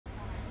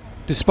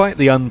Despite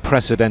the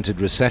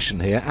unprecedented recession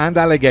here and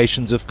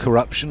allegations of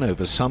corruption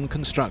over some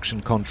construction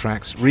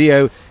contracts,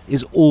 Rio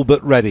is all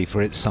but ready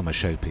for its summer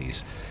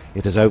showpiece.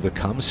 It has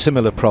overcome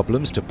similar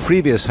problems to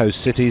previous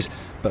host cities,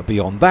 but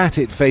beyond that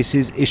it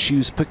faces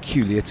issues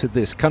peculiar to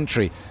this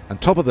country,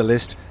 and top of the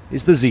list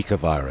is the Zika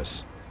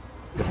virus.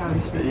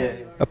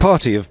 A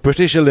party of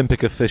British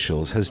Olympic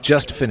officials has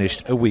just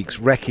finished a week's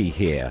recce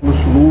here.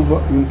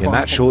 In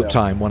that short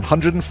time,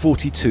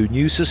 142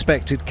 new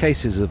suspected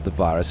cases of the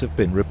virus have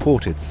been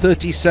reported.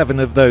 37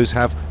 of those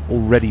have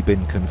already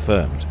been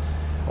confirmed.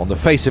 On the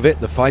face of it,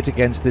 the fight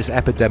against this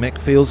epidemic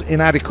feels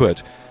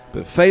inadequate,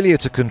 but failure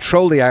to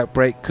control the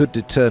outbreak could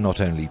deter not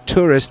only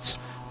tourists,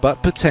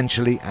 but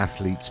potentially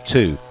athletes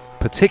too,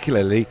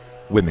 particularly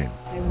women.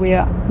 We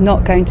are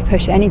not going to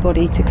push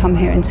anybody to come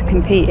here and to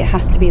compete. It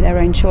has to be their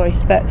own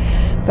choice. But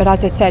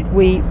as I said,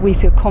 we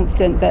feel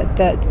confident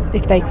that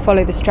if they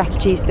follow the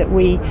strategies that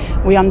we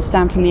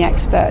understand from the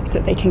experts,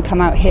 that they can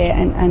come out here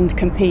and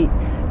compete,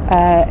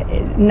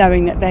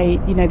 knowing that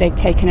they've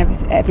taken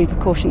every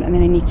precaution that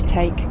they need to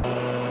take.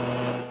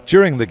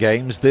 During the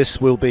Games,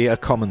 this will be a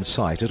common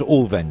sight at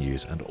all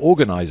venues, and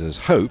organisers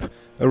hope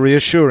a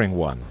reassuring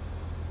one.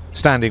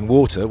 Standing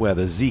water, where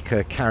the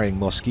Zika-carrying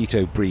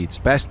mosquito breeds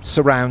best,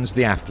 surrounds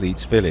the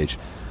athletes' village.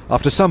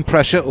 After some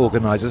pressure,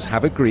 organisers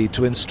have agreed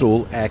to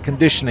install air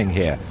conditioning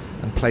here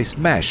and place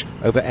mesh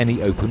over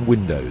any open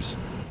windows.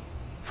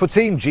 For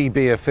Team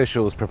GB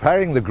officials,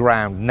 preparing the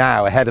ground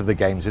now ahead of the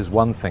Games is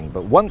one thing,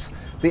 but once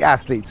the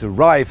athletes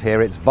arrive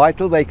here, it's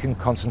vital they can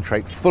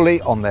concentrate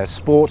fully on their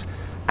sport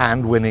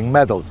and winning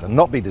medals and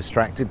not be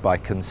distracted by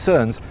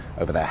concerns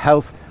over their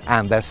health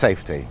and their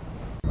safety.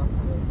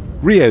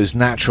 Rio's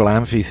natural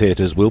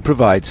amphitheatres will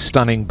provide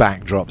stunning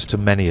backdrops to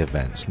many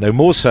events, no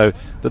more so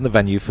than the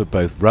venue for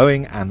both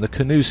rowing and the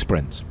canoe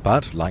sprints.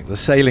 But, like the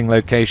sailing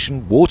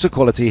location, water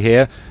quality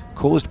here,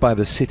 caused by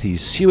the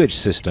city's sewage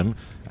system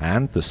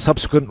and the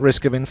subsequent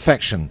risk of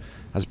infection,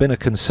 has been a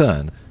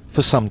concern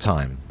for some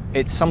time.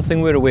 It's something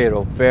we're aware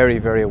of, very,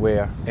 very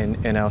aware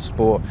in our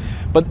sport.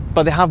 But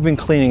they have been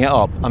cleaning it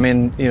up. I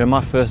mean,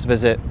 my first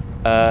visit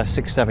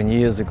 6-7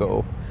 years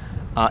ago,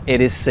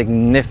 it is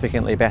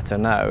significantly better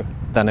now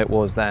than it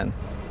was then.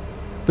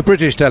 The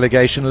British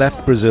delegation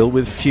left Brazil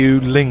with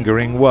few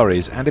lingering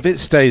worries, and if it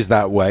stays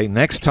that way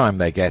next time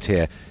they get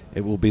here,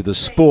 it will be the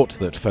sport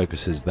that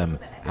focuses them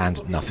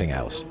and nothing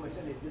else.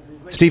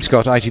 Steve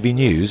Scott, ITV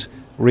News,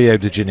 Rio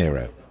de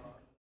Janeiro.